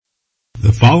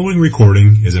The following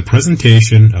recording is a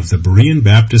presentation of the Berean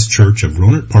Baptist Church of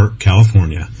Rohnert Park,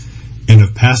 California, and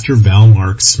of Pastor Val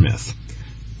Mark Smith.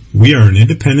 We are an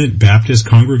independent Baptist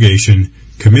congregation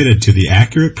committed to the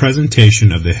accurate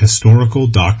presentation of the historical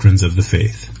doctrines of the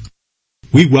faith.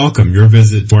 We welcome your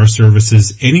visit to our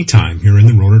services anytime here in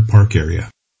the Rohnert Park area.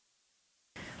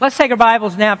 Let's take our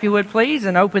Bibles now, if you would, please,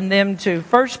 and open them to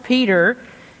 1 Peter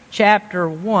chapter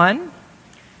 1.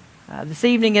 This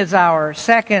evening is our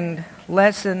second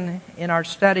lesson in our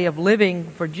study of living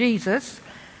for Jesus.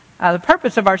 The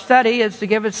purpose of our study is to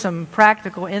give us some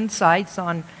practical insights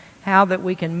on how that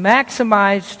we can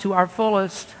maximize to our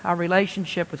fullest our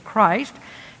relationship with Christ.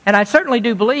 And I certainly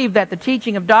do believe that the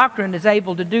teaching of doctrine is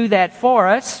able to do that for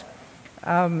us.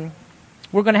 We're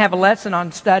going to have a lesson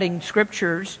on studying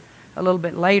Scriptures a little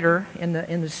bit later in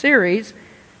the series.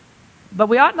 But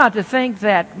we ought not to think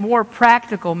that more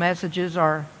practical messages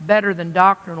are better than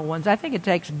doctrinal ones. I think it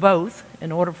takes both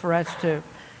in order for us to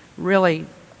really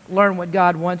learn what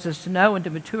God wants us to know and to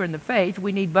mature in the faith.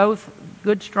 We need both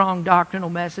good, strong doctrinal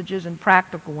messages and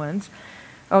practical ones.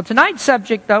 Well, tonight's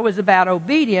subject, though, is about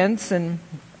obedience. And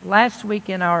last week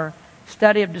in our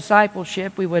study of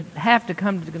discipleship, we would have to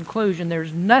come to the conclusion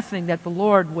there's nothing that the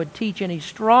Lord would teach any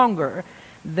stronger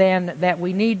than that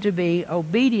we need to be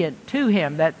obedient to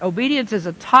Him, that obedience is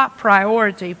a top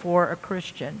priority for a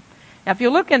Christian. Now, if you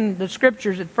look in the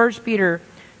Scriptures at 1 Peter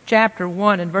chapter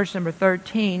 1 and verse number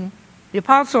 13, the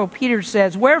Apostle Peter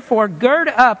says, "Wherefore gird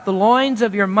up the loins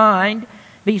of your mind,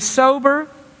 be sober,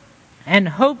 and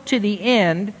hope to the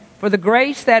end for the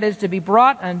grace that is to be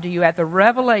brought unto you at the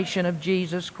revelation of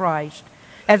Jesus Christ.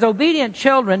 As obedient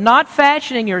children, not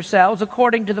fashioning yourselves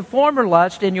according to the former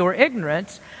lust in your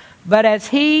ignorance, but as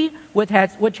He which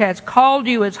has called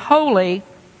you is holy,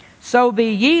 so be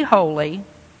ye holy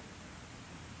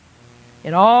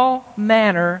in all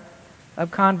manner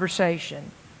of conversation.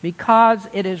 Because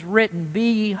it is written,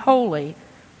 Be ye holy,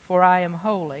 for I am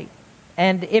holy.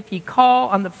 And if ye call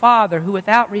on the Father, who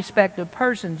without respect of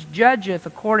persons judgeth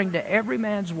according to every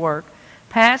man's work,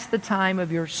 pass the time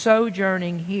of your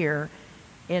sojourning here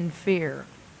in fear."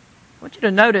 I want you to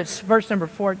notice verse number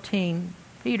 14.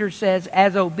 Peter says,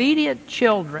 as obedient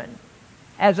children,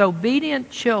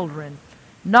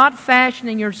 not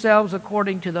fashioning yourselves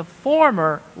according to the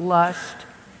former lust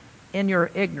in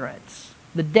your ignorance.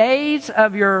 The days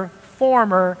of your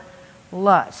former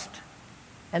lust.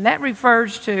 And that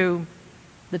refers to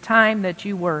the time that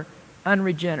you were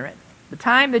unregenerate, the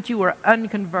time that you were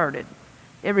unconverted.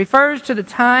 It refers to the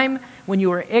time when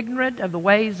you were ignorant of the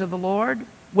ways of the Lord,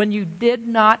 when you did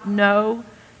not know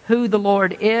who the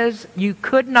Lord is. You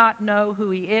could not know who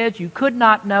He is. You could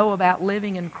not know about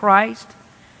living in Christ.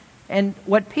 And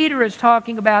what Peter is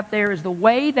talking about there is the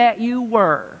way that you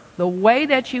were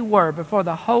before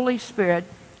the Holy Spirit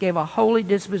gave a holy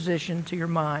disposition to your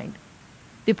mind.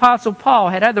 The Apostle Paul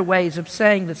had other ways of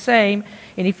saying the same.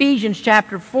 In Ephesians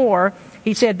chapter 4,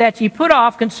 he said that ye put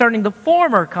off concerning the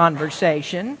former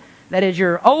conversation, that is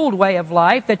your old way of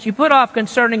life, that you put off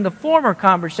concerning the former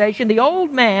conversation, the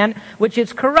old man which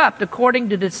is corrupt according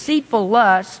to deceitful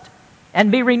lust,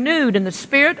 and be renewed in the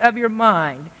spirit of your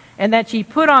mind, and that ye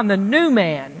put on the new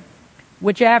man,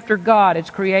 which after God is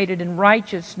created in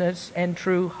righteousness and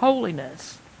true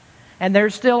holiness. And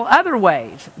there's still other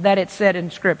ways that it's said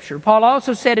in Scripture. Paul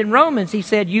also said in Romans, he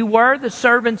said, you were the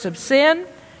servants of sin.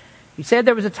 He said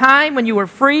there was a time when you were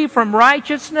free from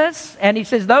righteousness, and he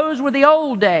says those were the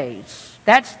old days.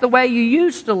 That's the way you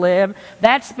used to live.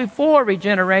 That's before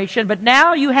regeneration. But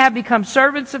now you have become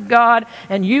servants of God,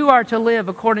 and you are to live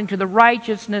according to the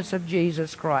righteousness of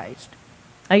Jesus Christ.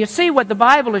 Now you see what the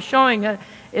Bible is showing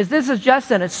is this is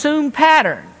just an assumed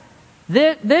pattern.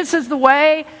 This is the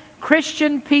way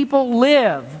Christian people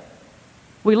live.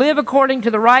 We live according to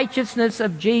the righteousness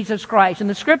of Jesus Christ. And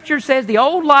the Scripture says the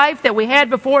old life that we had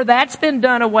before, that's been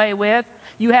done away with.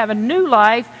 You have a new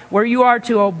life where you are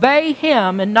to obey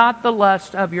Him and not the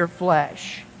lust of your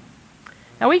flesh.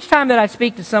 Now, each time that I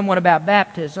speak to someone about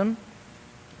baptism,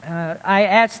 I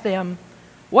ask them,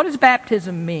 what does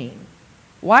baptism mean?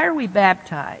 Why are we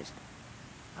baptized?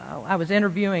 I was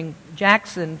interviewing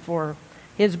Jackson for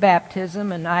his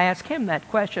baptism, and I asked him that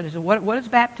question. I said, what is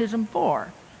baptism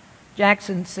for?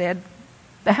 Jackson said,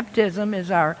 baptism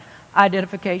is our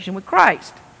identification with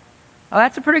Christ. Well,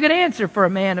 that's a pretty good answer for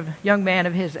a young man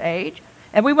of his age.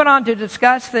 And we went on to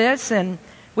discuss this, and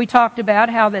we talked about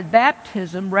how that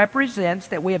baptism represents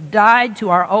that we have died to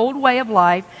our old way of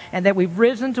life and that we've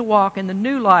risen to walk in the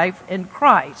new life in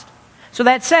Christ. So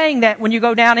that's saying that when you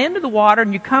go down into the water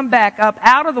and you come back up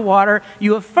out of the water,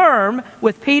 you affirm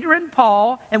with Peter and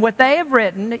Paul and what they have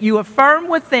written, you affirm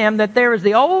with them that there is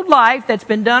the old life that's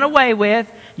been done away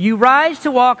with. You rise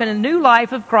to walk in a new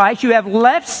life of Christ. You have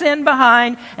left sin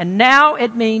behind, and now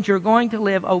it means you're going to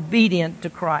live obedient to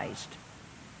Christ.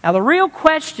 Now, the real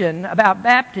question about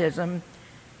baptism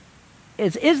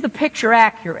is the picture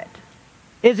accurate?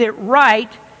 Is it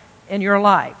right in your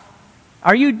life?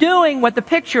 Are you doing what the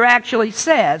picture actually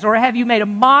says, or have you made a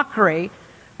mockery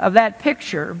of that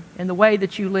picture in the way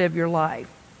that you live your life?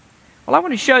 Well, I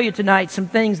want to show you tonight some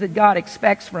things that God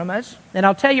expects from us. And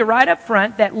I'll tell you right up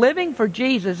front that living for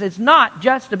Jesus is not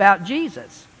just about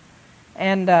Jesus.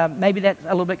 And maybe that's a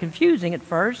little bit confusing at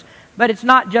first, but it's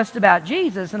not just about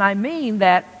Jesus. And I mean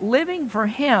that living for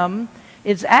Him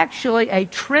is actually a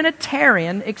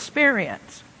Trinitarian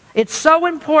experience. It's so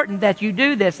important that you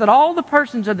do this, that all the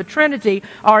persons of the Trinity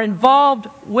are involved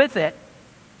with it.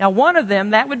 Now, one of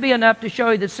them, that would be enough to show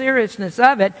you the seriousness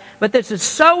of it, but this is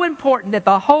so important that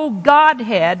the whole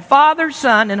Godhead, Father,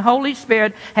 Son, and Holy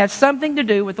Spirit, has something to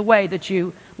do with the way that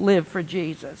you live for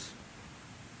Jesus.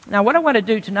 Now, what I want to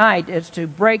do tonight is to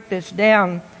break this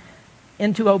down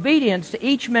into obedience to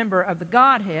each member of the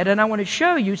Godhead, and I want to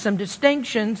show you some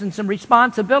distinctions and some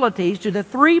responsibilities to the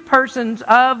three persons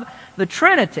of the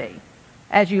Trinity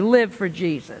as you live for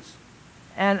Jesus.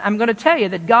 And I'm going to tell you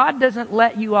that God doesn't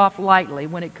let you off lightly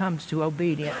when it comes to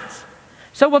obedience.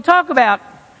 So we'll talk about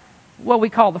what we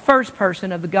call the first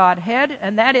person of the Godhead,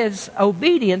 and that is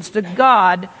obedience to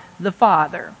God the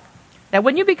Father. Now,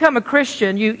 when you become a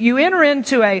Christian, you enter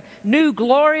into a new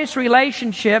glorious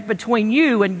relationship between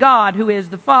you and God, who is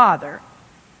the Father.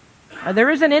 Now, there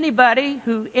isn't anybody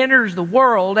who enters the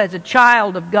world as a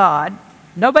child of God.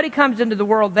 Nobody comes into the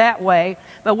world that way.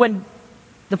 But when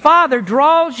the Father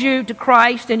draws you to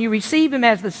Christ and you receive Him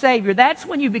as the Savior, that's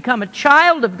when you become a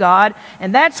child of God,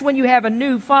 and that's when you have a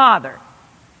new Father.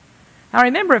 I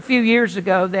remember a few years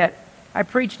ago that I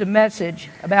preached a message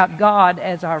about God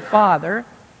as our Father.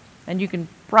 And you can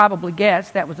probably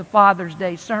guess that was a Father's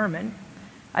Day sermon.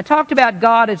 I talked about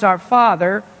God as our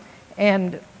Father,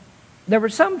 and there were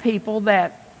some people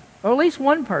that, or at least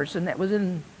one person that was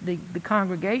in the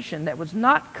congregation that was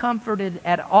not comforted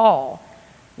at all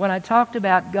when I talked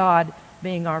about God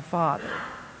being our Father.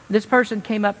 This person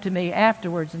came up to me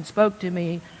afterwards and spoke to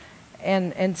me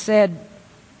and said,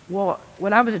 well,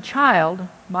 when I was a child,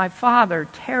 my father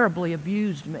terribly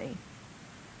abused me.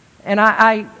 And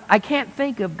I can't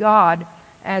think of God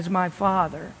as my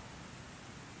Father.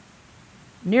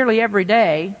 Nearly every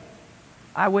day,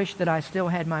 I wish that I still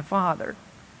had my father.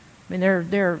 I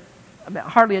mean,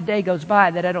 hardly a day goes by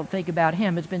that I don't think about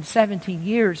him. It's been 17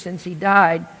 years since he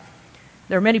died.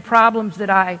 There are many problems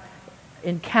that I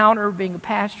encounter being a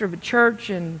pastor of a church,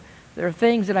 and there are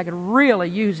things that I could really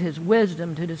use his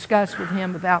wisdom to discuss with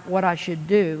him about what I should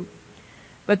do.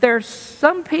 But there are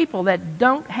some people that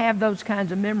don't have those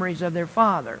kinds of memories of their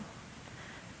father.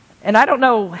 And I don't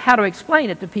know how to explain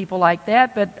it to people like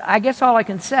that, but I guess all I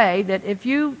can say that if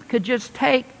you could just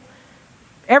take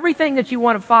everything that you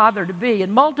want a father to be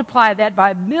and multiply that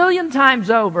by 1,000,000 times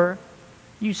over,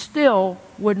 you still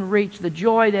wouldn't reach the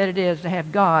joy that it is to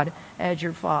have God as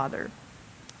your Father.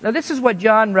 Now, this is what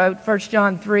John wrote, 1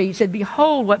 John 3. He said,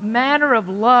 "Behold, what manner of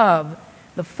love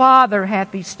the Father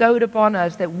hath bestowed upon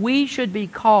us, that we should be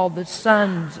called the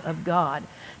sons of God."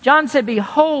 John said,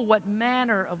 "Behold, what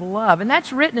manner of love." And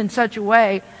that's written in such a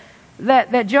way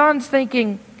that John's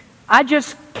thinking, I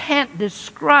just can't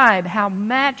describe how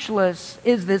matchless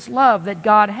is this love that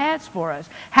God has for us.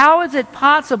 How is it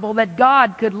possible that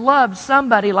God could love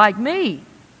somebody like me?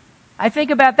 I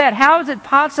think about that. How is it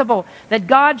possible that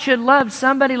God should love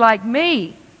somebody like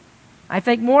me? I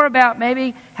think more about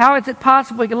maybe how is it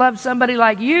possible He could love somebody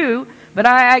like you, but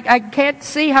I can't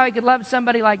see how He could love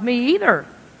somebody like me either.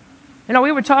 You know,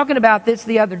 we were talking about this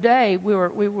the other day. We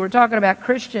were talking about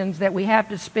Christians that we have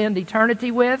to spend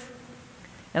eternity with.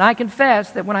 And I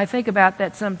confess that when I think about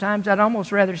that sometimes, I'd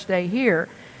almost rather stay here.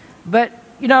 But,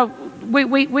 you know,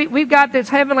 we've got this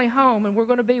heavenly home, and we're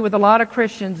going to be with a lot of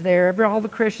Christians there. All the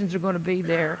Christians are going to be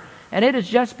there. And it is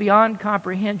just beyond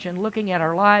comprehension, looking at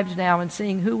our lives now and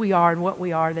seeing who we are and what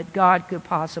we are, that God could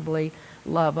possibly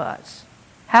love us.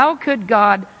 How could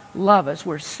God love us?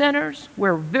 We're sinners,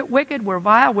 we're wicked, we're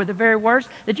vile, we're the very worst.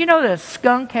 Did you know that a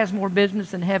skunk has more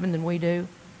business in heaven than we do?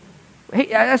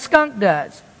 A skunk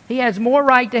does. He has more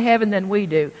right to heaven than we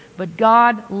do. But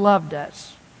God loved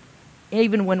us,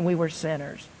 even when we were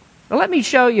sinners. Now, let me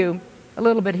show you a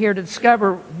little bit here to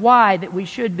discover why that we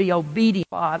should be obedient to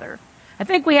Father. I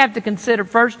think we have to consider,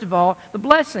 first of all, the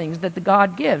blessings that the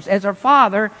God gives. As our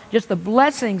Father, just the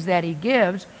blessings that He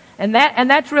gives. And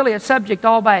that's really a subject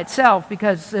all by itself,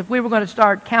 because if we were going to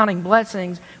start counting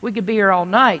blessings, we could be here all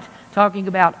night talking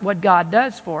about what God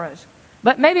does for us.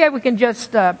 But maybe I could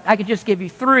just give you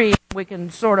three. We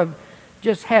can sort of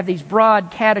just have these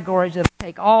broad categories that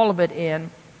take all of it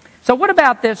in. So what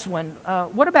about this one?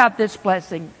 What about this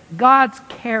blessing? God's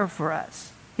care for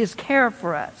us. His care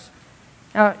for us.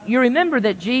 Now, you remember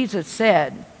that Jesus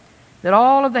said that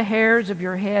all of the hairs of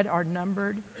your head are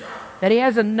numbered, that He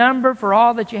has a number for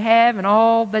all that you have and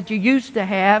all that you used to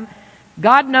have.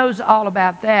 God knows all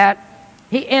about that.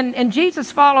 And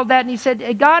Jesus followed that, and He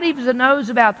said, God even knows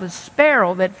about the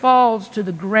sparrow that falls to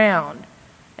the ground.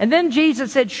 And then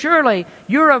Jesus said, surely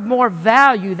you're of more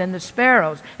value than the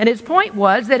sparrows. And His point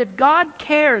was that if God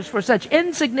cares for such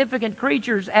insignificant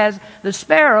creatures as the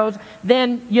sparrows,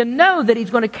 then you know that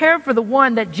He's going to care for the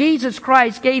one that Jesus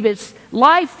Christ gave His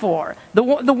life for, the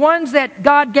ones that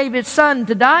God gave His Son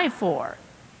to die for.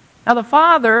 Now the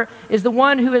Father is the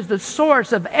one who is the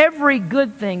source of every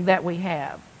good thing that we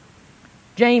have.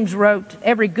 James wrote,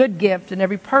 every good gift and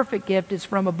every perfect gift is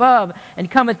from above,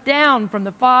 and cometh down from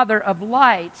the Father of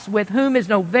lights, with whom is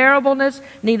no variableness,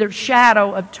 neither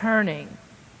shadow of turning.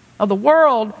 Now, the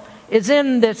world is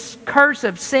in this curse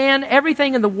of sin.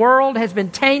 Everything in the world has been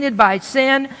tainted by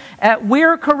sin.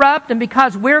 We're corrupt, and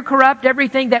because we're corrupt,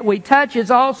 everything that we touch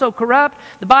is also corrupt.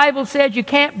 The Bible says you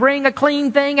can't bring a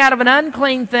clean thing out of an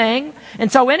unclean thing. And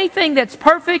so anything that's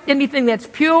perfect, anything that's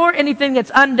pure, anything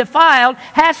that's undefiled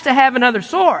has to have another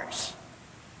source.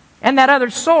 And that other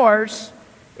source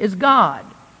is God.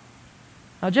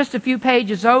 Now, just a few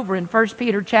pages over in 1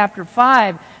 Peter chapter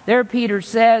 5, there Peter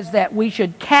says that we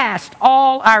should cast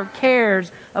all our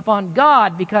cares upon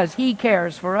God because He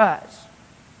cares for us.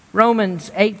 Romans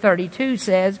 8:32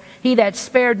 says, He that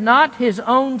spared not His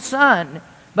own Son,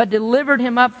 but delivered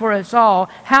Him up for us all,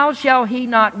 how shall He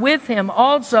not with Him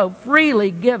also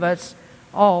freely give us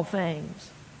all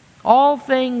things? All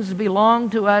things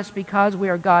belong to us because we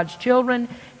are God's children.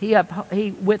 He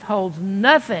withholds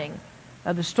nothing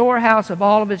of the storehouse of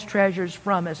all of His treasures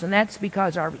from us. And that's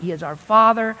because He is our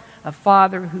Father, a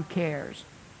Father who cares.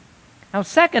 Now,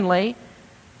 secondly,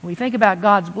 when we think about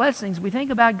God's blessings, we think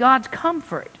about God's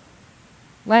comfort.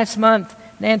 Last month,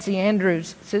 Nancy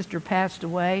Andrews' sister passed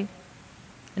away.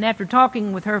 And after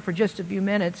talking with her for just a few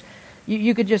minutes,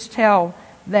 you could just tell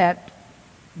that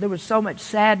there was so much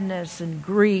sadness and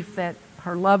grief that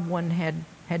her loved one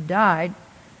had died.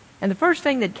 And the first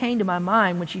thing that came to my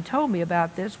mind when she told me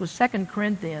about this was 2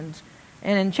 Corinthians.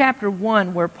 And in chapter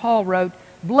 1, where Paul wrote,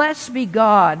 Blessed be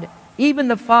God, even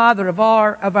the Father of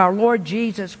our Lord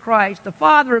Jesus Christ, the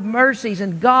Father of mercies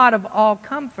and God of all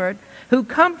comfort, who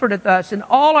comforteth us in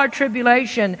all our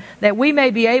tribulation, that we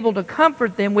may be able to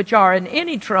comfort them which are in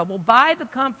any trouble by the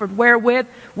comfort wherewith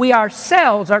we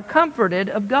ourselves are comforted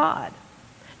of God.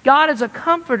 God is a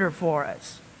comforter for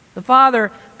us. The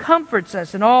Father comforts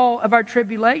us in all of our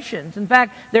tribulations. In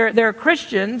fact, there are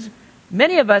Christians,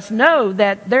 many of us know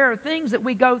that there are things that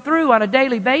we go through on a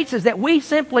daily basis that we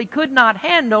simply could not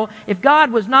handle if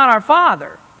God was not our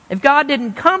Father. If God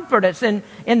didn't comfort us in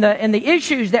the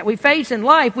issues that we face in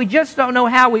life, we just don't know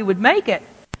how we would make it.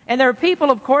 And there are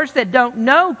people, of course, that don't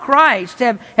know Christ,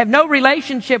 have no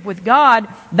relationship with God.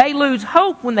 They lose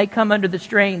hope when they come under the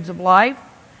strains of life.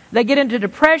 They get into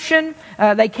depression.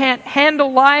 They can't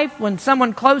handle life. When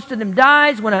someone close to them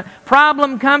dies, when a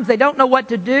problem comes, they don't know what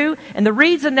to do. And the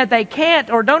reason that they can't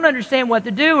or don't understand what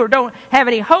to do or don't have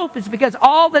any hope is because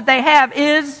all that they have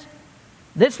is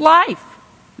this life.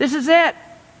 This is it.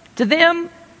 To them,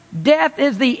 death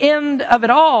is the end of it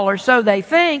all, or so they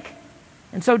think.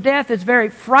 And so death is very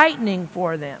frightening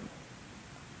for them.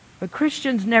 But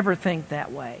Christians never think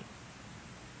that way.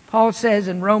 Paul says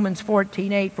in Romans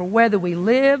 14:8, For whether we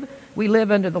live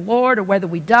unto the Lord, or whether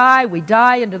we die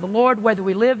unto the Lord. Whether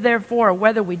we live, therefore, or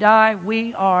whether we die,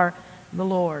 we are the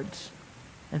Lord's.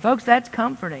 And folks, that's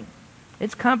comforting.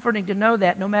 It's comforting to know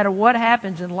that no matter what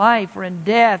happens in life or in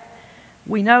death,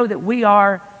 we know that we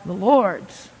are the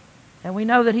Lord's. And we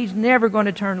know that He's never going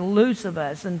to turn loose of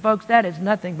us. And folks, that is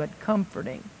nothing but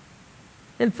comforting.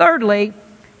 And thirdly,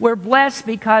 we're blessed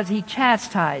because He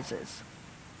chastises.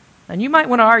 And you might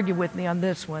want to argue with me on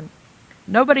this one.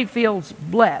 Nobody feels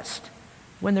blessed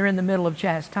when they're in the middle of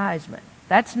chastisement.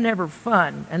 That's never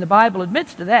fun. And the Bible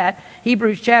admits to that.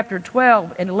 Hebrews chapter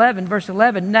 12 and 11, verse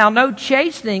 11. Now no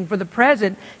chastening for the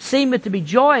present seemeth to be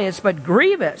joyous, but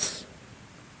grievous.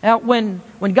 Now when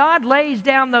God lays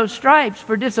down those stripes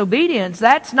for disobedience,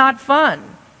 that's not fun.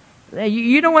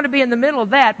 You don't want to be in the middle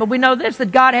of that, but we know this,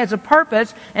 that God has a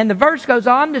purpose, and the verse goes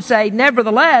on to say,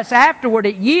 Nevertheless, afterward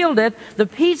it yieldeth the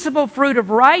peaceable fruit of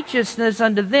righteousness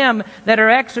unto them that are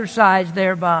exercised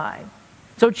thereby.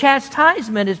 So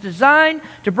chastisement is designed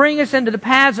to bring us into the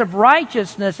paths of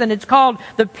righteousness, and it's called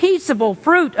the peaceable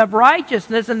fruit of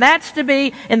righteousness, and that's to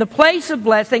be in the place of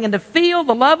blessing and to feel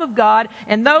the love of God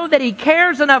and know that He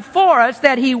cares enough for us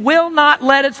that He will not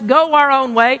let us go our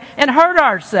own way and hurt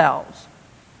ourselves.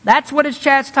 That's what His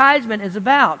chastisement is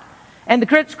about. And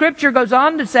the Scripture goes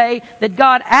on to say that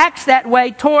God acts that way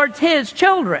towards His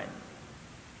children.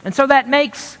 And so that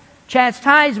makes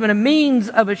chastisement a means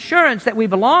of assurance that we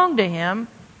belong to Him,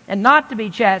 and not to be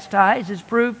chastised is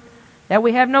proof that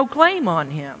we have no claim on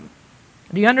Him.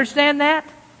 Do you understand that?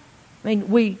 I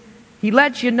mean, He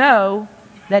lets you know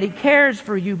that He cares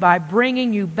for you by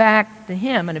bringing you back to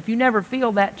Him. And if you never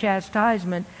feel that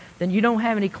chastisement, then you don't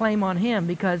have any claim on Him,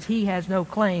 because He has no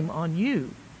claim on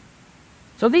you.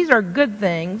 So these are good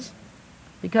things,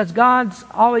 because God's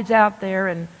always out there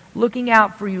and looking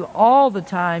out for you all the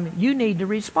time. You need to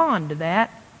respond to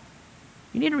that.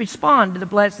 You need to respond to the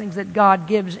blessings that God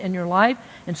gives in your life.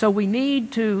 And so we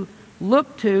need to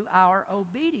look to our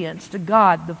obedience to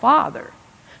God the Father.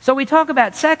 So we talk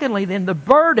about, secondly, then, the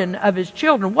burden of His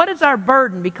children. What is our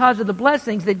burden because of the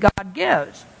blessings that God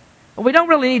gives? Well, we don't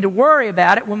really need to worry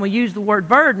about it when we use the word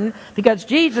burden, because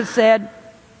Jesus said,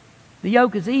 the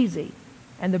yoke is easy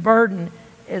and the burden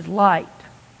is light.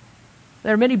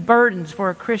 There are many burdens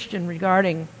for a Christian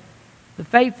regarding the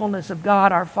faithfulness of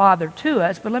God our Father to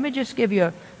us, but let me just give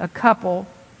you a couple,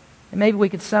 and maybe we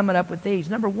could sum it up with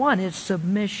these. Number one is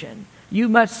submission. You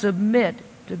must submit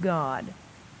to God.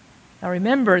 Now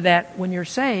remember that when you're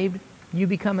saved, you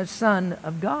become a son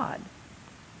of God.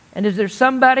 And is there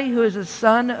somebody who is a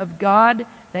son of God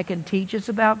that can teach us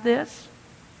about this?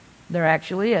 There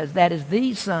actually is. That is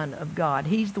the Son of God.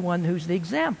 He's the one who's the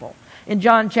example. In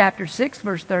John chapter 6,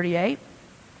 verse 38,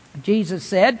 Jesus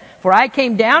said, "For I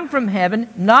came down from heaven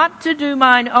not to do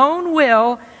mine own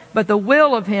will, but the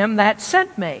will of Him that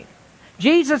sent me."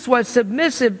 Jesus was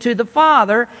submissive to the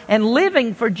Father, and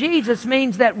living for Jesus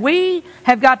means that we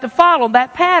have got to follow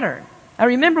that pattern. Now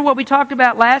remember what we talked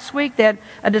about last week, that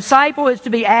a disciple is to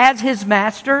be as his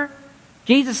master.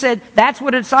 Jesus said that's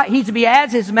what he's to be,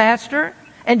 as his master.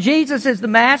 And Jesus is the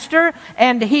master,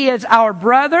 and He is our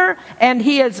brother, and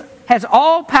He has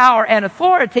all power and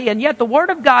authority, and yet the Word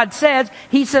of God says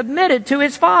He submitted to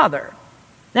His Father.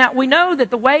 Now, we know that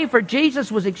the way for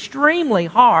Jesus was extremely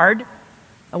hard.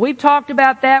 We've talked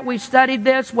about that. We've studied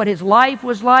this, what His life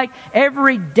was like.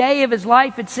 Every day of His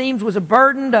life, it seems, was a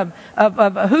burden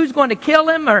of who's going to kill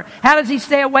Him, or how does He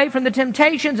stay away from the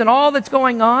temptations and all that's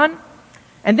going on.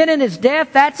 And then in His death,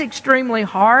 that's extremely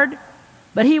hard.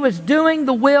 But He was doing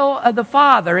the will of the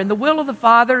Father, and the will of the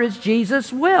Father is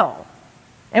Jesus' will.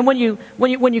 And when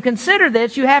you consider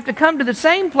this, you have to come to the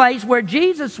same place where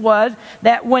Jesus was,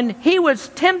 that when He was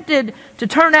tempted to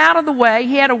turn out of the way,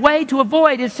 He had a way to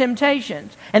avoid His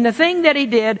temptations. And the thing that He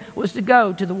did was to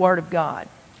go to the Word of God.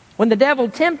 When the devil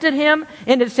tempted Him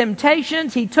in His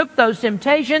temptations, He took those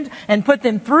temptations and put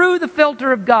them through the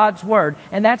filter of God's Word.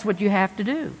 And that's what you have to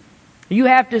do. You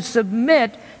have to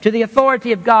submit to the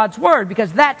authority of God's Word,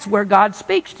 because that's where God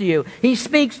speaks to you. He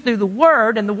speaks through the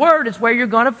Word, and the Word is where you're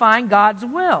going to find God's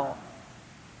will.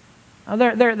 Now,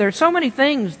 there are so many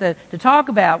things to talk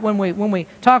about when we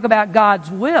talk about God's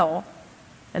will,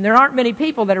 and there aren't many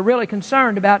people that are really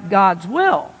concerned about God's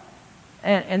will.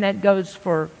 And that goes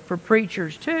for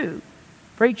preachers too.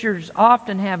 Preachers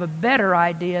often have a better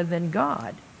idea than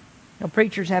God. You know,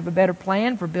 preachers have a better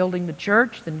plan for building the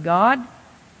church than God.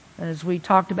 As we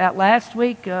talked about last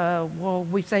week,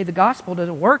 we say the gospel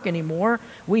doesn't work anymore.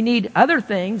 We need other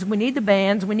things. We need the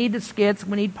bands, we need the skits,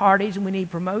 we need parties, and we need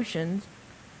promotions.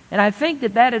 And I think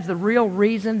that is the real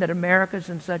reason that America's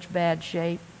in such bad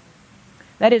shape.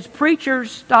 That is,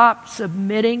 preachers stop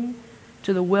submitting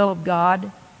to the will of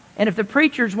God. And if the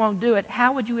preachers won't do it,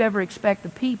 how would you ever expect the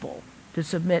people to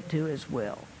submit to His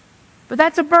will? But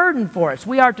that's a burden for us.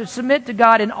 We are to submit to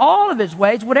God in all of His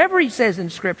ways, whatever He says in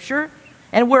Scripture.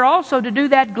 And we're also to do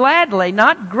that gladly,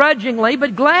 not grudgingly,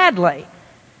 but gladly.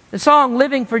 The song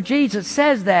Living for Jesus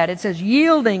says that. It says,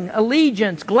 yielding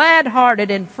allegiance, glad-hearted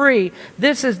and free,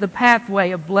 this is the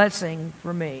pathway of blessing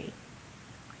for me.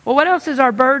 Well, what else is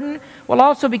our burden? Well,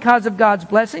 also because of God's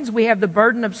blessings, we have the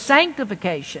burden of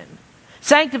sanctification.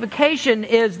 Sanctification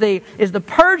is the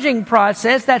purging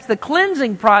process. That's the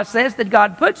cleansing process that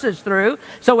God puts us through.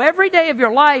 So every day of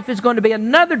your life is going to be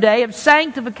another day of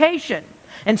sanctification.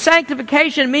 And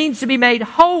sanctification means to be made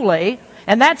holy,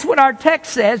 and that's what our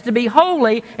text says, to be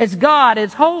holy as God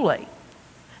is holy.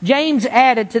 James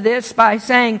added to this by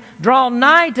saying, draw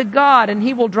nigh to God, and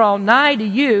He will draw nigh to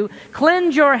you.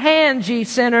 Cleanse your hands, ye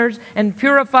sinners, and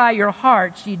purify your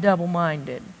hearts, ye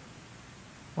double-minded.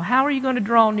 Well, how are you going to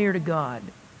draw near to God?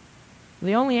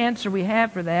 The only answer we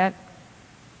have for that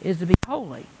is to be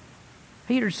holy.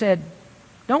 Peter said,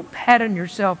 don't pattern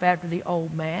yourself after the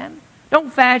old man.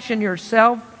 Don't fashion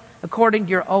yourself according to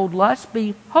your old lust.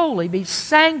 Be holy, be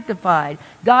sanctified.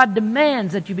 God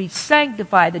demands that you be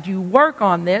sanctified, that you work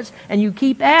on this and you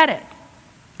keep at it.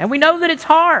 And we know that it's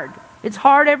hard. It's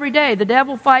hard every day. The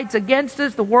devil fights against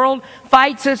us, the world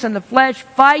fights us, and the flesh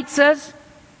fights us.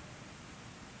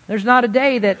 There's not a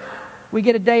day that we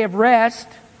get a day of rest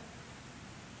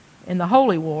in the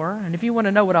holy war. And if you want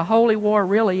to know what a holy war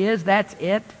really is, that's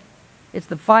it. It's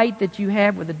the fight that you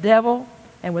have with the devil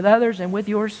and with others and with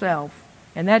yourself.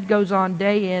 And that goes on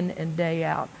day in and day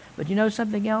out. But you know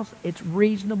something else? It's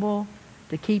reasonable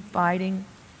to keep fighting.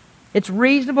 It's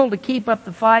reasonable to keep up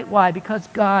the fight. Why? Because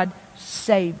God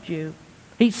saved you.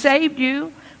 He saved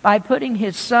you by putting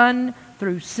His Son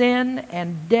through sin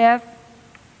and death,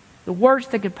 the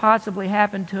worst that could possibly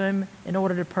happen to Him, in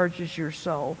order to purchase your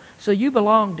soul. So you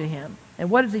belong to Him. And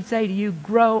what does He say to you?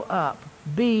 Grow up.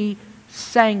 Be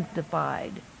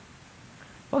sanctified.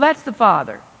 Well, that's the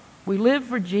Father. We live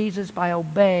for Jesus by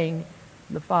obeying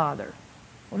the Father.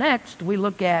 Well, next we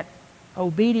look at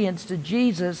obedience to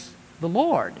Jesus, the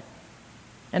Lord.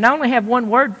 And I only have one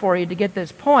word for you to get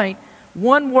this point.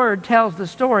 One word tells the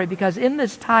story, because in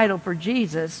this title for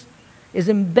Jesus is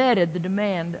embedded the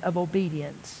demand of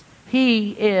obedience.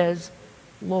 He is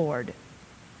Lord.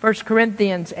 1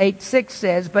 Corinthians 8:6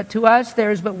 says, but to us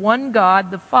there is but one God,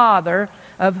 the Father,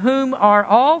 of whom are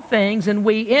all things, and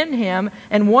we in Him,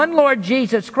 and one Lord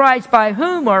Jesus Christ, by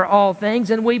whom are all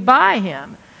things, and we by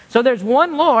Him. So there's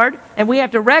one Lord, and we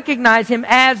have to recognize Him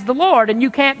as the Lord. And you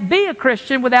can't be a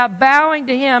Christian without bowing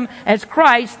to Him as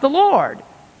Christ the Lord.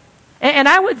 And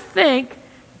I would think,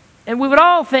 and we would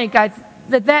all think,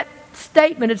 that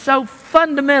statement is so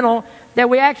fundamental that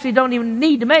we actually don't even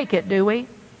need to make it, do we?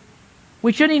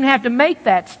 We shouldn't even have to make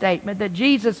that statement, that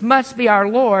Jesus must be our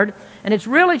Lord. And it's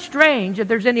really strange if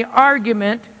there's any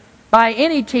argument by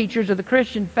any teachers of the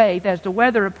Christian faith as to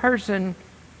whether a person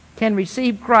can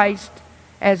receive Christ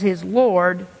as his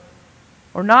Lord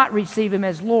or not receive Him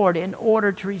as Lord in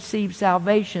order to receive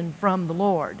salvation from the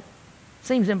Lord. It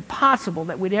seems impossible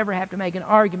that we'd ever have to make an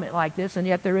argument like this, and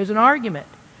yet there is an argument.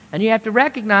 And you have to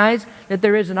recognize that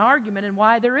there is an argument and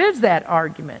why there is that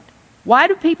argument. Why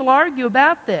do people argue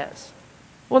about this?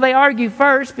 Well, they argue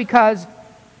first because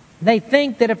they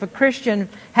think that if a Christian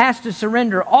has to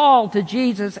surrender all to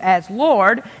Jesus as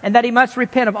Lord, and that he must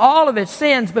repent of all of his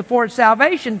sins before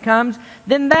salvation comes,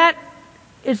 then that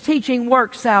is teaching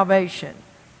works salvation.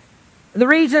 They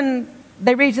reason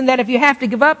that if you have to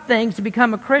give up things to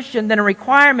become a Christian, then a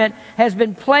requirement has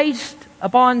been placed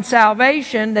upon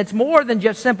salvation that's more than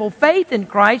just simple faith in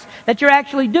Christ, that you're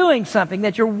actually doing something,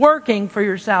 that you're working for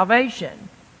your salvation.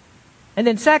 And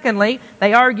then secondly,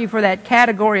 they argue for that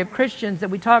category of Christians that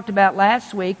we talked about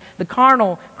last week, the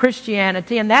carnal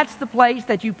Christianity, and that's the place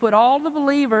that you put all the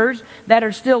believers that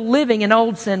are still living in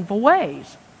old sinful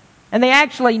ways. And they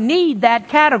actually need that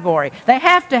category. They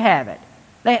have to have it.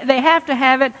 They have to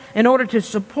have it in order to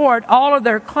support all of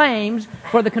their claims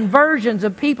for the conversions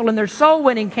of people in their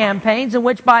soul-winning campaigns, in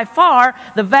which by far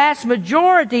the vast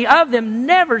majority of them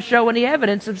never show any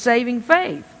evidence of saving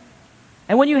faith.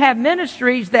 And when you have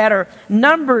ministries that are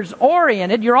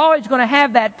numbers-oriented, you're always going to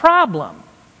have that problem.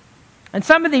 And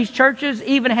some of these churches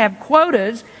even have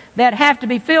quotas that have to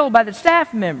be filled by the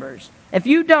staff members. If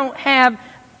you don't have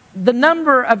the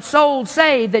number of souls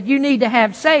saved that you need to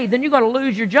have saved, then you're going to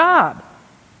lose your job.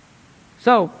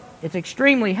 So it's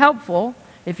extremely helpful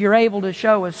if you're able to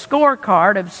show a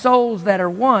scorecard of souls that are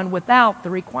won without the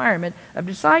requirement of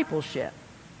discipleship.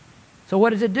 So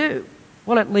what does it do?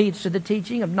 Well, it leads to the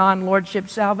teaching of non-lordship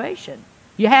salvation.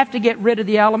 You have to get rid of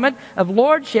the element of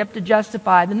lordship to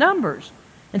justify the numbers.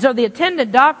 And so the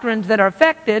attendant doctrines that are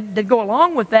affected, that go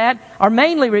along with that, are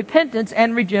mainly repentance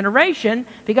and regeneration,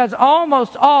 because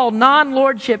almost all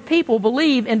non-lordship people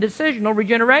believe in decisional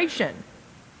regeneration.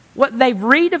 They've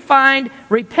redefined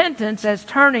repentance as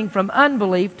turning from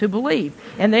unbelief to belief.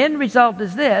 And the end result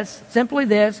is this, simply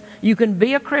this: you can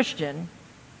be a Christian,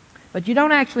 but you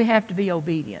don't actually have to be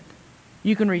obedient.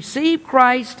 You can receive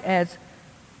Christ as,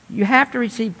 you have to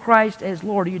receive Christ as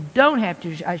Lord. You don't have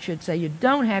to, you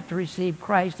don't have to receive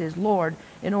Christ as Lord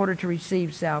in order to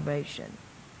receive salvation.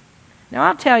 Now,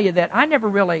 I'll tell you that I never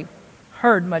really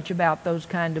heard much about those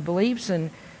kind of beliefs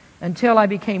until I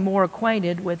became more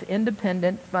acquainted with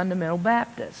independent fundamental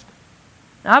Baptist.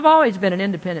 Now, I've always been an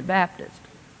independent Baptist.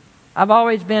 I've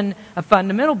always been a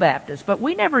fundamental Baptist, but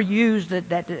we never used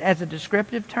that as a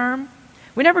descriptive term.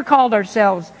 We never called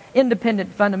ourselves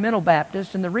independent fundamental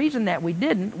Baptists, and the reason that we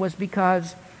didn't was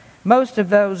because most of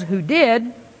those who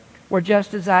did were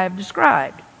just as I have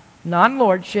described: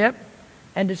 non-lordship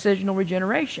and decisional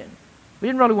regeneration. We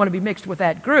didn't really want to be mixed with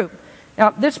that group. Now,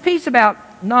 this piece about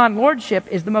non-lordship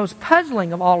is the most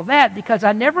puzzling of all of that, because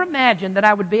I never imagined that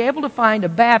I would be able to find a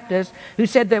Baptist who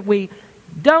said that we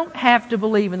don't have to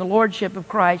believe in the lordship of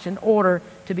Christ in order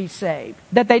to be saved.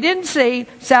 That they didn't see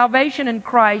salvation in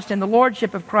Christ and the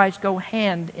lordship of Christ go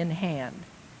hand in hand.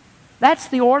 That's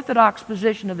the orthodox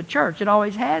position of the church. It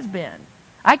always has been.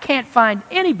 I can't find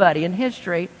anybody in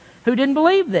history who didn't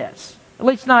believe this. At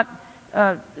least not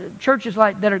churches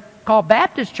like that are called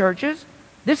Baptist churches.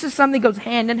 This is something that goes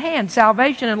hand in hand.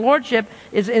 Salvation and lordship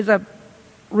is a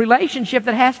relationship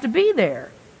that has to be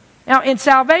there. Now, in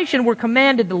salvation, we're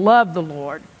commanded to love the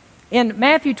Lord. In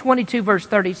Matthew 22, verse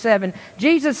 37,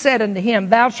 Jesus said unto him,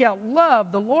 Thou shalt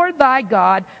love the Lord thy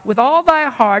God with all thy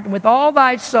heart, and with all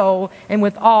thy soul, and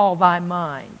with all thy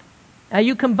mind. Now,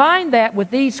 you combine that with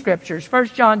these scriptures, 1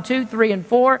 John 2, 3, and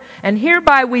 4, and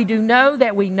hereby we do know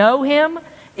that we know him,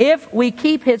 if we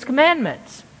keep his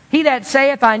commandments. He that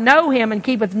saith, I know him, and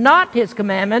keepeth not his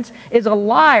commandments, is a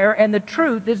liar, and the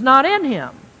truth is not in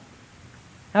him.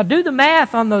 Now do the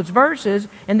math on those verses,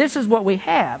 and this is what we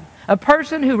have. A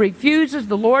person who refuses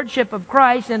the lordship of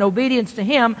Christ in obedience to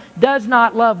him does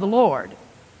not love the Lord.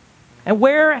 And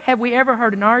where have we ever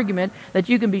heard an argument that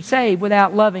you can be saved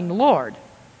without loving the Lord?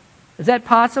 Is that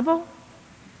possible?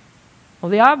 Well,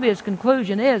 the obvious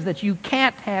conclusion is that you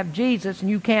can't have Jesus, and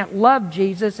you can't love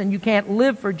Jesus, and you can't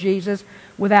live for Jesus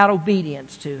without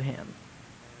obedience to him.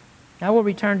 Now we'll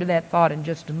return to that thought in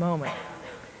just a moment.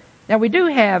 Now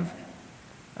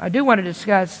I do want to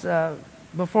discuss,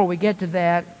 before we get to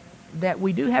that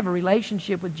we do have a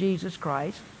relationship with Jesus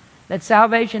Christ, that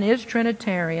salvation is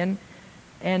Trinitarian,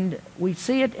 and we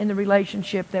see it in the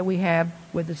relationship that we have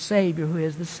with the Savior, who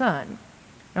is the Son.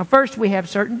 Now, first, we have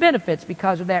certain benefits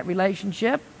because of that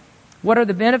relationship. What are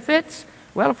the benefits?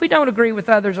 Well, if we don't agree with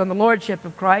others on the lordship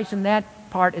of Christ, and that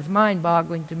part is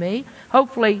mind-boggling to me,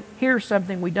 hopefully here's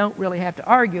something we don't really have to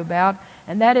argue about,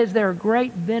 and that is there are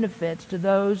great benefits to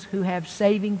those who have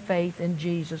saving faith in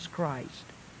Jesus Christ.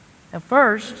 Now,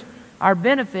 first, our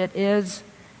benefit is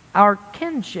our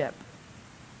kinship.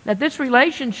 That this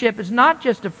relationship is not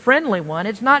just a friendly one,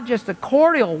 it's not just a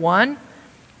cordial one,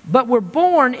 but we're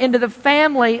born into the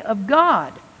family of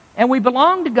God. And we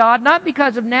belong to God not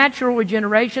because of natural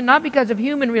regeneration, not because of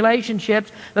human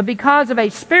relationships, but because of a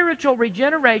spiritual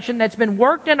regeneration that's been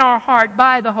worked in our heart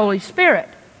by the Holy Spirit.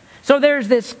 So there's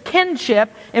this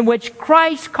kinship in which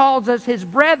Christ calls us his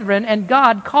brethren and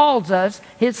God calls us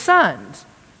his sons.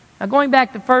 Now going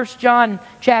back to 1 John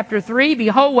chapter 3,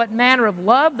 Behold what manner of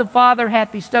love the Father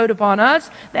hath bestowed upon us,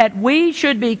 that we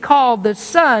should be called the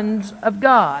sons of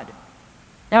God.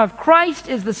 Now, if Christ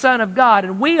is the Son of God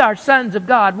and we are sons of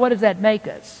God, what does that make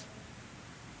us?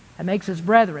 It makes us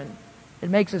brethren. It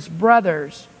makes us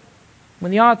brothers.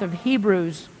 When the author of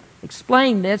Hebrews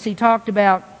explained this, he talked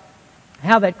about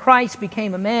how that Christ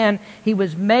became a man. He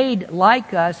was made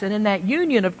like us, and in that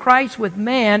union of Christ with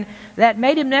man, that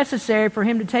made him necessary for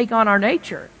him to take on our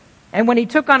nature. And when he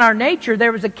took on our nature,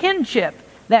 there was a kinship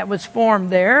that was formed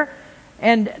there,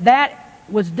 and that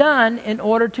was done in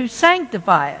order to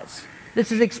sanctify us.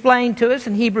 This is explained to us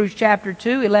in Hebrews chapter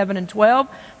 2, 11 and 12.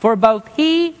 For both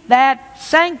he that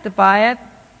sanctifieth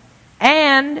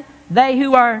and they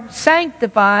who are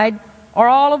sanctified are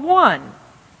all of one.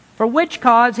 For which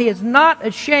cause he is not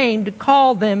ashamed to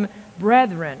call them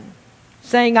brethren,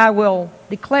 saying, I will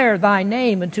declare thy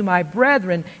name unto my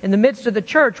brethren. In the midst of the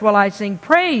church will I sing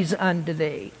praise unto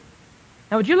thee.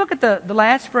 Now would you look at the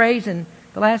last phrase in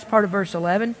the last part of verse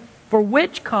 11? For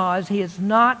which cause he is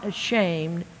not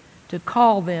ashamed to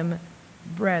call them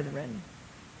brethren.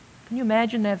 Can you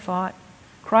imagine that thought?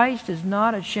 Christ is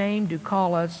not ashamed to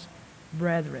call us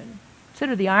brethren.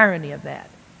 Consider the irony of that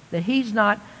he's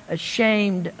not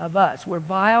ashamed of us. We're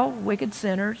vile, wicked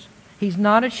sinners. He's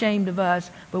not ashamed of us,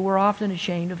 but we're often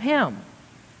ashamed of him.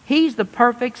 He's the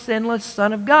perfect, sinless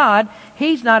Son of God.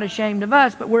 He's not ashamed of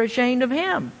us, but we're ashamed of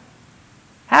him.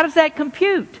 How does that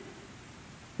compute?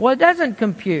 Well, it doesn't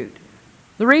compute.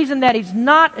 The reason that he's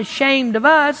not ashamed of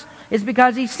us is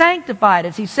because he sanctified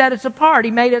us. He set us apart.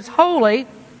 He made us holy.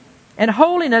 And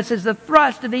holiness is the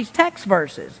thrust of these text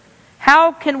verses.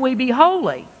 How can we be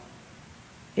holy?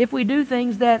 If we do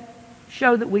things that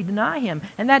show that we deny him.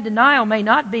 And that denial may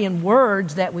not be in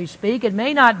words that we speak. It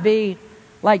may not be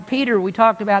like Peter we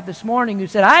talked about this morning, who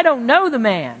said, I don't know the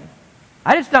man.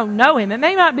 I just don't know him. It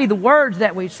may not be the words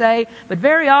that we say, but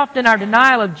very often our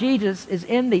denial of Jesus is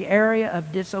in the area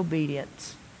of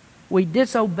disobedience. We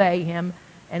disobey him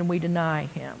and we deny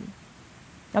him.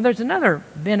 Now there's another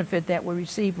benefit that we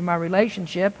receive from our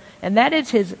relationship, and that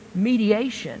is his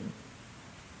mediation.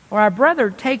 or our brother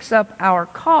takes up our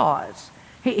cause.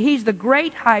 He's the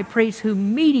great high priest who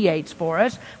mediates for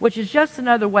us, which is just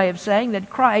another way of saying that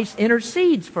Christ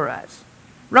intercedes for us.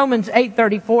 Romans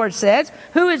 8:34 says,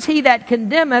 "Who is he that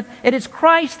condemneth? It is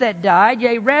Christ that died,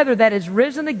 yea, rather that is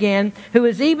risen again, who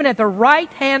is even at the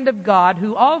right hand of God,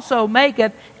 who also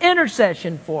maketh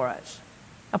intercession for us."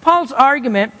 Now, Paul's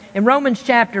argument in Romans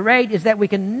chapter 8 is that we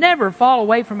can never fall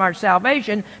away from our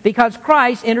salvation because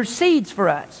Christ intercedes for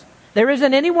us. There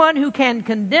isn't anyone who can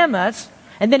condemn us.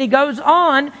 And then he goes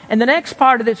on in the next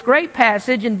part of this great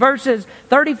passage in verses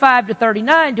 35 to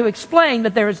 39 to explain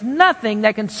that there is nothing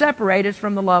that can separate us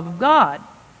from the love of God.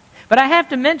 But I have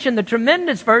to mention the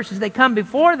tremendous verses that come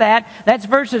before that. That's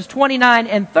verses 29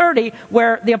 and 30,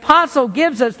 where the apostle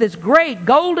gives us this great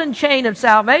golden chain of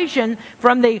salvation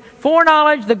from the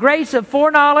foreknowledge, the grace of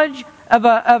foreknowledge of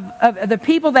the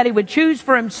people that he would choose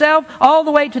for himself, all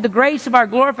the way to the grace of our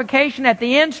glorification at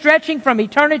the end, stretching from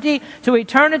eternity to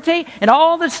eternity. And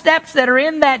all the steps that are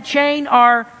in that chain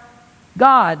are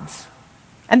God's.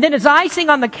 And then as icing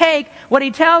on the cake, what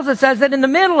he tells us is that in the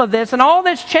middle of this, and all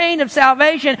this chain of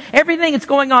salvation, everything that's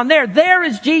going on there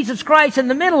is Jesus Christ in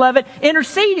the middle of it,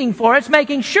 interceding for us,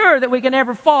 making sure that we can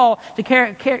never fail to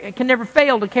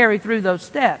carry through those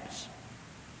steps.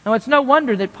 Now, it's no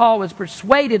wonder that Paul was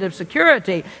persuaded of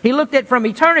security. He looked at from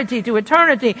eternity to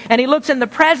eternity, and he looks in the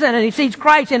present, and he sees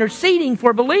Christ interceding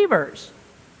for believers.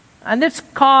 And this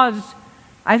caused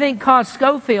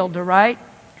Scofield to write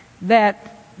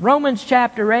that Romans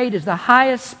chapter 8 is the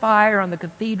highest spire on the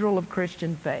cathedral of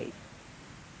Christian faith.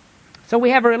 So we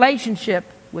have a relationship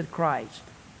with Christ.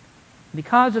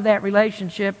 Because of that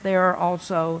relationship, there are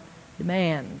also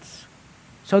demands.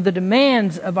 So the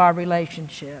demands of our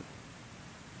relationship.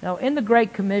 Now, in the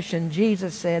Great Commission,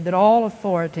 Jesus said that all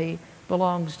authority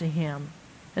belongs to Him.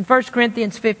 In 1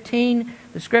 Corinthians 15,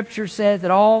 the Scripture says that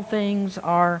all things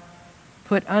are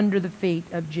put under the feet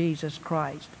of Jesus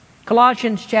Christ.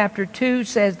 Colossians chapter 2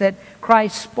 says that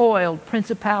Christ spoiled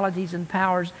principalities and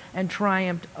powers and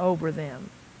triumphed over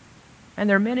them. And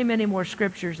there are many, many more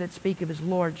Scriptures that speak of His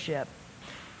Lordship.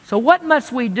 So what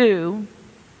must we do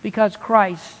because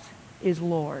Christ is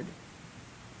Lord?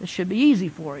 This should be easy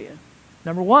for you.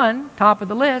 Number one, top of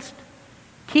the list,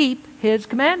 keep His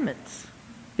commandments.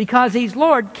 Because He's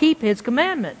Lord, keep His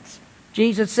commandments.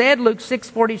 Jesus said, Luke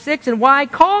 6:46, "And why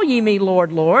call ye me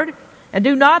Lord, Lord, and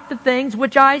do not the things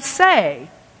which I say?"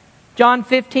 John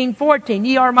 15:14,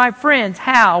 "Ye are my friends."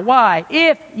 How? Why?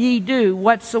 "If ye do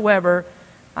whatsoever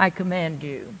I command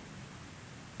you."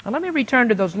 Now let me return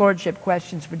to those lordship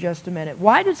questions for just a minute.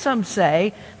 Why do some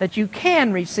say that you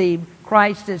can receive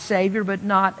Christ as Savior but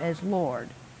not as Lord?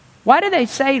 Why do they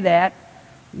say that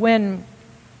when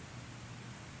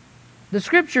the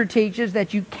Scripture teaches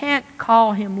that you can't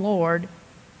call Him Lord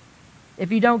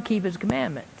if you don't keep His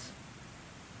commandments?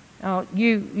 Now,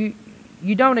 you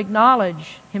don't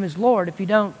acknowledge Him as Lord if you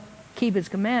don't keep His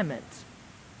commandments.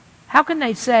 How can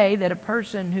they say that a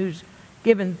person who's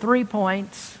given 3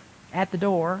 points at the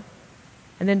door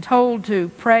and then told to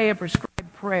pray a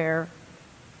prescribed prayer,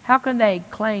 how can they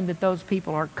claim that those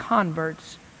people are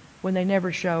converts when they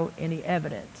never show any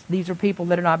evidence? These are people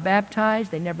that are not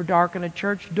baptized. They never darken a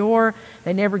church door.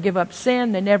 They never give up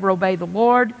sin. They never obey the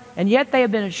Lord. And yet they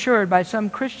have been assured by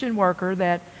some Christian worker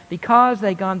that because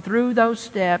they've gone through those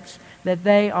steps, that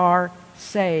they are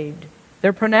saved.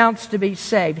 They're pronounced to be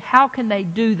saved. How can they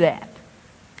do that?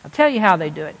 I'll tell you how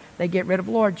they do it. They get rid of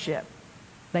lordship.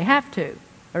 They have to,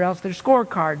 or else their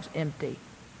scorecard's empty.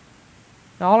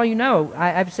 Now, all of you know,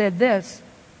 I've said this,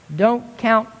 don't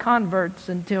count converts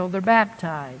until they're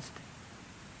baptized.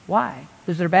 Why?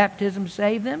 Does their baptism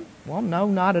save them? Well, no,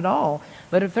 not at all.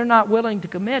 But if they're not willing to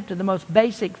commit to the most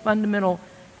basic fundamental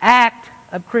act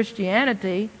of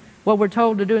Christianity, what we're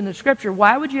told to do in the Scripture,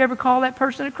 why would you ever call that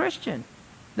person a Christian?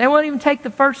 They won't even take the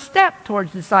first step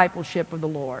towards discipleship of the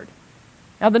Lord.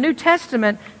 Now, the New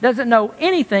Testament doesn't know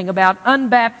anything about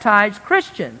unbaptized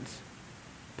Christians.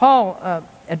 Paul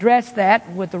addressed that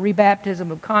with the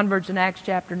rebaptism of converts in Acts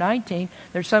chapter 19.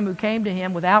 There's some who came to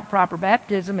him without proper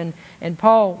baptism, and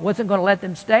Paul wasn't going to let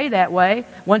them stay that way.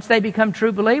 Once they become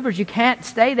true believers, you can't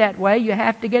stay that way. You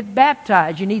have to get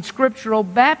baptized. You need scriptural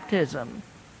baptism.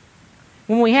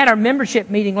 When we had our membership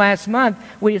meeting last month,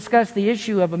 we discussed the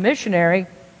issue of a missionary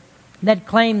that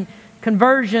claimed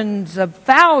conversions of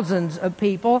thousands of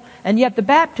people, and yet the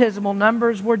baptismal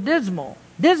numbers were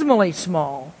dismally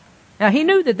small. Now, he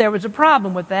knew that there was a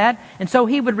problem with that, and so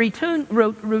he would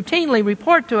routinely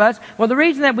report to us, well, the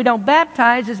reason that we don't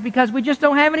baptize is because we just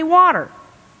don't have any water.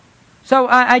 So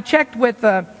I checked with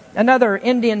another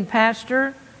Indian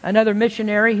pastor, another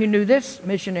missionary who knew this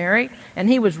missionary, and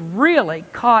he was really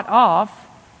caught off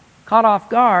caught off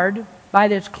guard by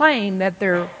this claim that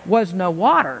there was no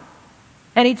water.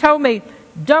 And he told me,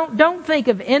 don't think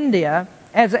of India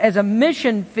as a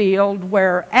mission field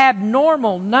where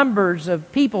abnormal numbers of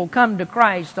people come to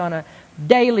Christ on a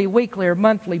daily, weekly, or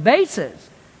monthly basis.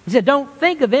 He said, don't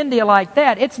think of India like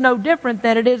that. It's no different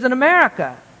than it is in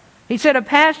America. He said a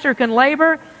pastor can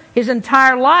labor his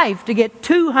entire life to get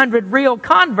 200 real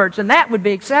converts, and that would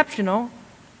be exceptional.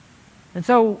 And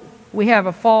so we have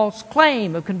a false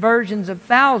claim of conversions of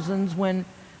thousands when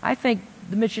I think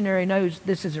the missionary knows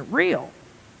this isn't real.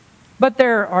 But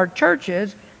there are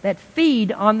churches that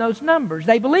feed on those numbers.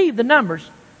 They believe the numbers.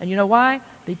 And you know why?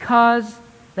 Because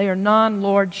they are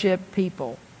non-lordship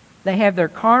people. They have their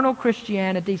carnal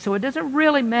Christianity, so it doesn't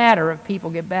really matter if people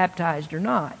get baptized or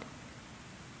not.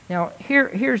 Now,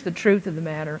 here's the truth of the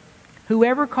matter.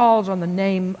 Whoever calls on the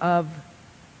name of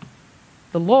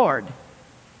the Lord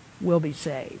will be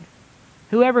saved.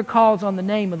 Whoever calls on the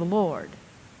name of the Lord.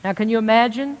 Now, can you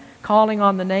imagine calling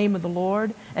on the name of the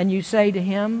Lord and you say to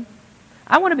him,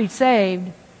 I want to be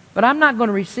saved, but I'm not going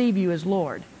to receive you as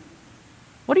Lord.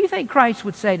 What do you think Christ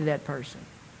would say to that person?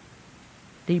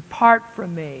 Depart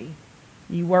from me,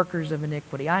 you workers of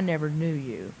iniquity. I never knew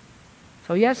you.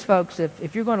 So yes, folks,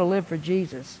 if you're going to live for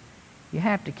Jesus, you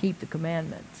have to keep the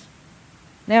commandments.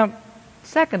 Now,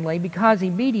 secondly, because he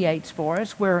mediates for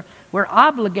us, we're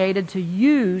obligated to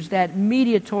use that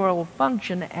mediatorial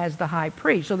function as the high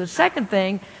priest. So the second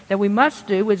thing that we must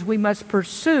do is we must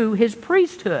pursue his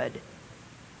priesthood.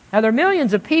 Now, there are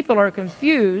millions of people who are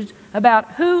confused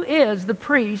about who is the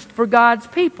priest for God's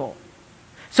people.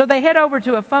 So they head over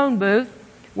to a phone booth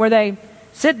where they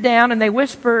sit down and they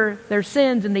whisper their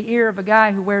sins in the ear of a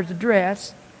guy who wears a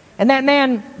dress. And that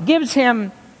man gives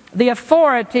him the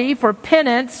authority for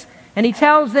penance, and he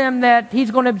tells them that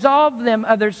he's going to absolve them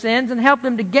of their sins and help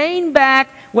them to gain back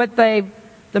what the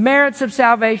merits of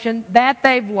salvation that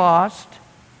they've lost.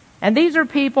 And these are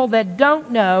people that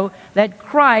don't know that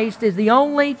Christ is the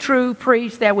only true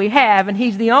priest that we have, and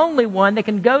he's the only one that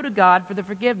can go to God for the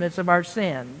forgiveness of our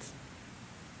sins.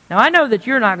 Now, I know that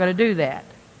you're not going to do that.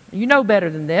 You know better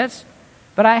than this.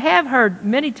 But I have heard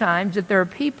many times that there are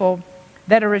people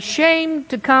that are ashamed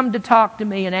to come to talk to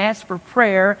me and ask for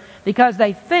prayer because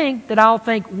they think that I'll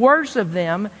think worse of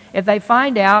them if I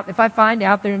find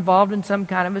out they're involved in some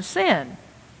kind of a sin.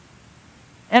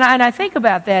 And I think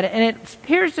about that, and it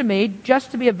appears to me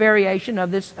just to be a variation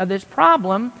of this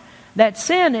problem, that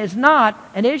sin is not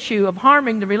an issue of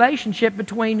harming the relationship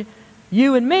between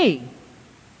you and me.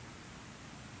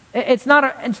 It's not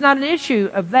an issue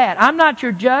of that. I'm not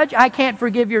your judge. I can't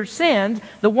forgive your sins.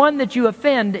 The one that you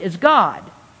offend is God.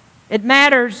 It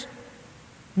matters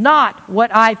not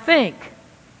what I think.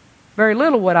 Very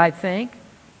little what I think.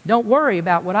 Don't worry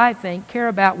about what I think. Care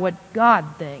about what God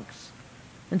thinks.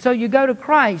 And so you go to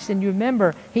Christ and you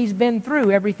remember he's been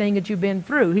through everything that you've been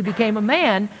through. He became a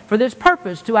man for this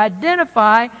purpose, to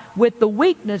identify with the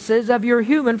weaknesses of your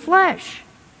human flesh.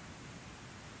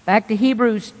 Back to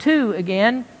Hebrews 2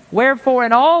 again. Wherefore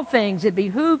in all things it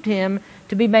behooved him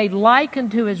to be made like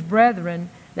unto his brethren,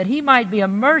 that he might be a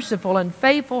merciful and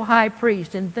faithful high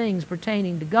priest in things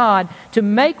pertaining to God, to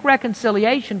make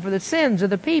reconciliation for the sins of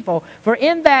the people. For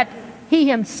in that he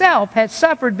himself has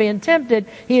suffered being tempted,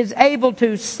 he is able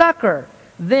to succor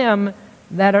them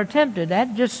that are tempted.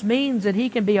 That just means that he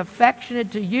can be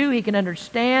affectionate to you. He can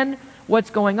understand what's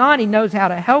going on. He knows how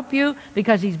to help you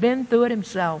because he's been through it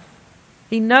himself.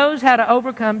 He knows how to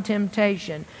overcome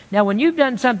temptation. Now, when you've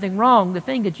done something wrong, the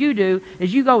thing that you do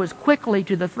is you go as quickly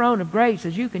to the throne of grace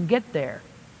as you can get there.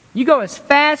 You go as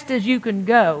fast as you can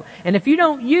go. And if you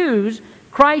don't use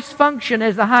Christ's function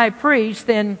as the high priest,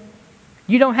 then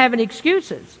you don't have any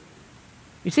excuses.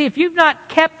 You see, if you've not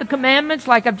kept the commandments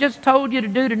like I've just told you to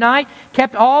do tonight,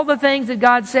 kept all the things that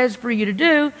God says for you to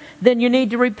do, then you need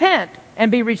to repent and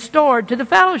be restored to the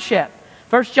fellowship.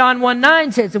 1 John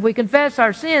 1:9 says, if we confess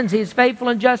our sins, he is faithful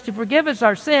and just to forgive us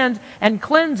our sins and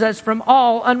cleanse us from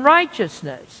all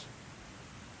unrighteousness.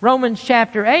 Romans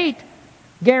chapter 8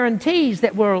 guarantees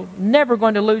that we're never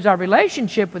going to lose our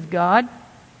relationship with God.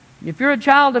 If you're a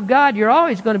child of God, you're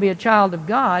always going to be a child of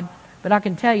God. But I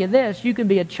can tell you this, you can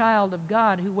be a child of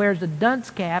God who wears a dunce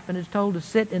cap and is told to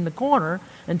sit in the corner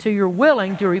until you're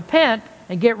willing to repent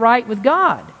and get right with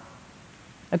God.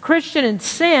 A Christian in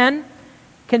sin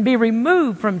can be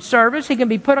removed from service. He can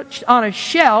be put on a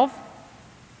shelf.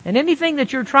 And anything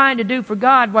that you're trying to do for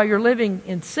God while you're living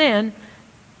in sin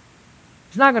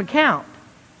is not going to count.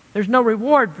 There's no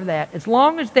reward for that. As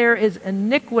long as there is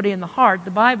iniquity in the heart,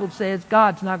 the Bible says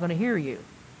God's not going to hear you.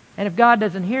 And if God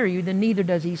doesn't hear you, then neither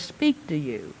does he speak to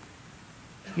you.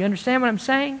 You understand what I'm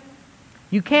saying?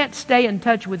 You can't stay in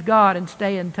touch with God and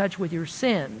stay in touch with your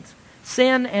sins.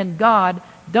 Sin and God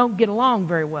don't get along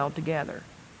very well together.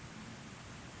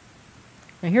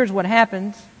 Now here's what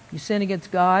happens. You sin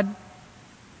against God,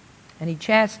 and He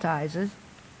chastises.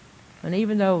 And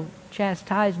even though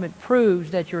chastisement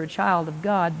proves that you're a child of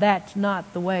God, that's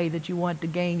not the way that you want to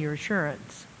gain your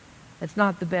assurance. That's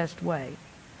not the best way.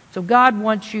 So God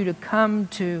wants you to come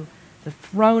to the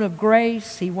throne of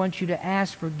grace. He wants you to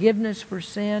ask forgiveness for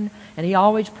sin. And He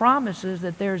always promises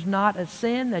that there's not a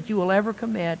sin that you will ever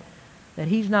commit that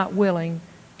He's not willing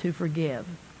to forgive.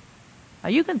 Now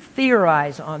you can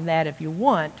theorize on that if you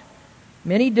want.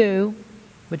 Many do.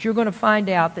 But you're going to find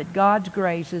out that God's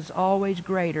grace is always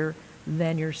greater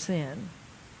than your sin.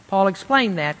 Paul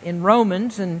explained that in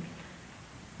Romans, and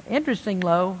interesting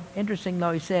though,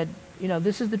 he said,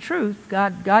 this is the truth.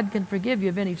 God can forgive you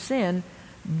of any sin,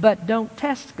 but don't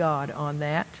test God on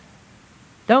that.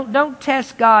 Don't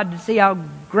test God to see how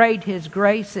great His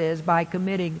grace is by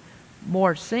committing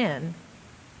more sin.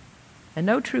 And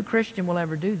no true Christian will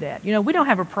ever do that. We don't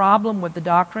have a problem with the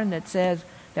doctrine that says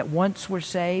that once we're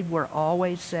saved, we're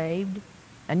always saved.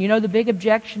 And the big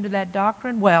objection to that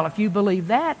doctrine? Well, if you believe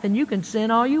that, then you can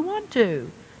sin all you want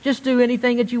to. Just do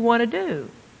anything that you want to do.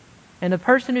 And the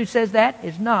person who says that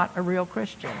is not a real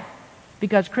Christian.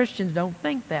 Because Christians don't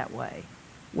think that way.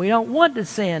 We don't want to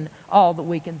sin all that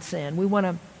we can sin. We want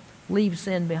to leave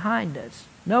sin behind us.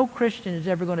 No Christian is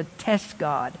ever going to test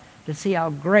God to see how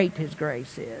great His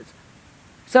grace is.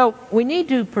 So we need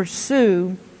to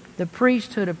pursue the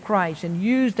priesthood of Christ and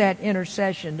use that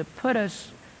intercession to put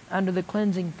us under the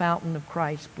cleansing fountain of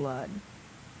Christ's blood.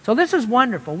 So this is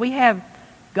wonderful. We have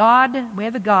God, we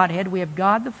have the Godhead, we have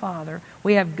God the Father,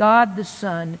 we have God the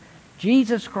Son,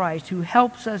 Jesus Christ, who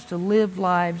helps us to live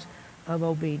lives of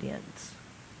obedience.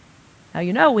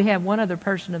 Now we have one other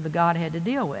person of the Godhead to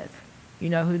deal with. You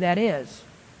know who that is.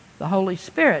 The Holy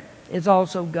Spirit is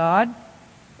also God.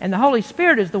 And the Holy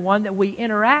Spirit is the one that we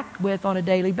interact with on a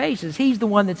daily basis. He's the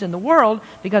one that's in the world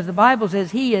because the Bible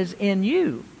says He is in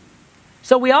you.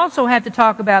 So we also have to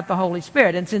talk about the Holy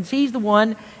Spirit. And since He's the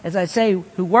one, as I say,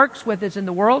 who works with us in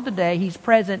the world today, He's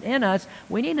present in us,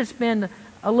 we need to spend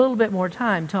a little bit more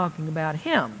time talking about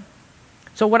Him.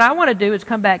 So what I want to do is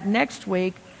come back next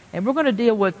week, and we're going to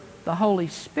deal with the Holy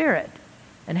Spirit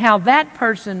and how that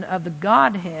person of the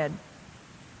Godhead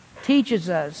teaches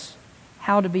us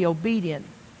how to be obedient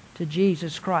to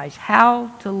Jesus Christ, how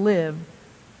to live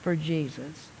for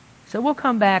Jesus. So we'll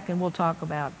come back and we'll talk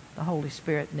about the Holy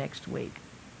Spirit next week.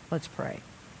 Let's pray.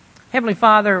 Heavenly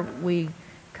Father, we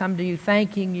come to You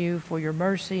thanking You for Your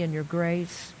mercy and Your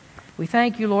grace. We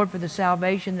thank You, Lord, for the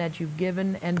salvation that You've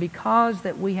given, and because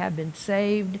that we have been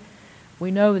saved,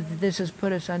 we know that this has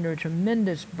put us under a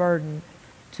tremendous burden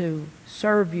to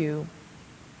serve You,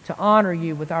 to honor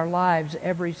You with our lives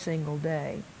every single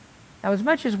day. Now, as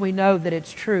much as we know that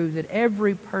it's true that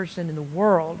every person in the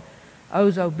world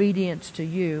owes obedience to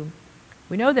You,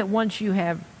 we know that once You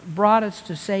have brought us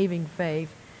to saving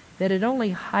faith, that it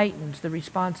only heightens the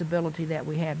responsibility that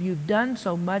we have. You've done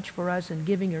so much for us in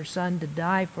giving Your Son to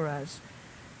die for us.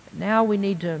 Now we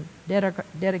need to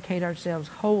dedicate ourselves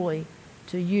wholly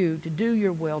to You, to do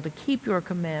Your will, to keep Your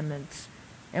commandments.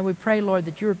 And we pray, Lord,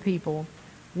 that Your people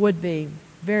would be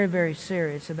very, very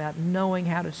serious about knowing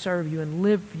how to serve You and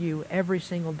live for You every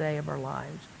single day of our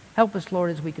lives. Help us,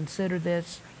 Lord, as we consider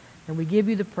this, and we give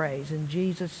You the praise. In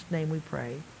Jesus' name we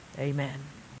pray. Amen.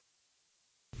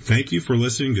 Thank you for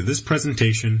listening to this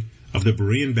presentation of the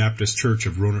Berean Baptist Church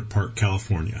of Rohnert Park,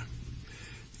 California.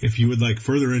 If you would like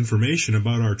further information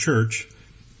about our church,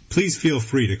 please feel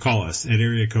free to call us at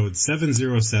area code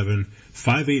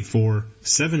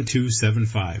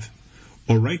 707-584-7275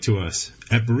 or write to us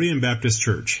at Berean Baptist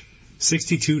Church,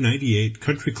 6298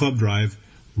 Country Club Drive,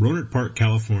 Rohnert Park,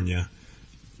 California,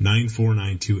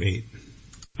 94928.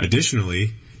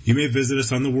 Additionally, you may visit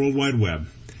us on the World Wide Web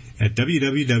at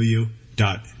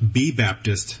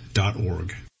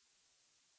www.bbaptist.org.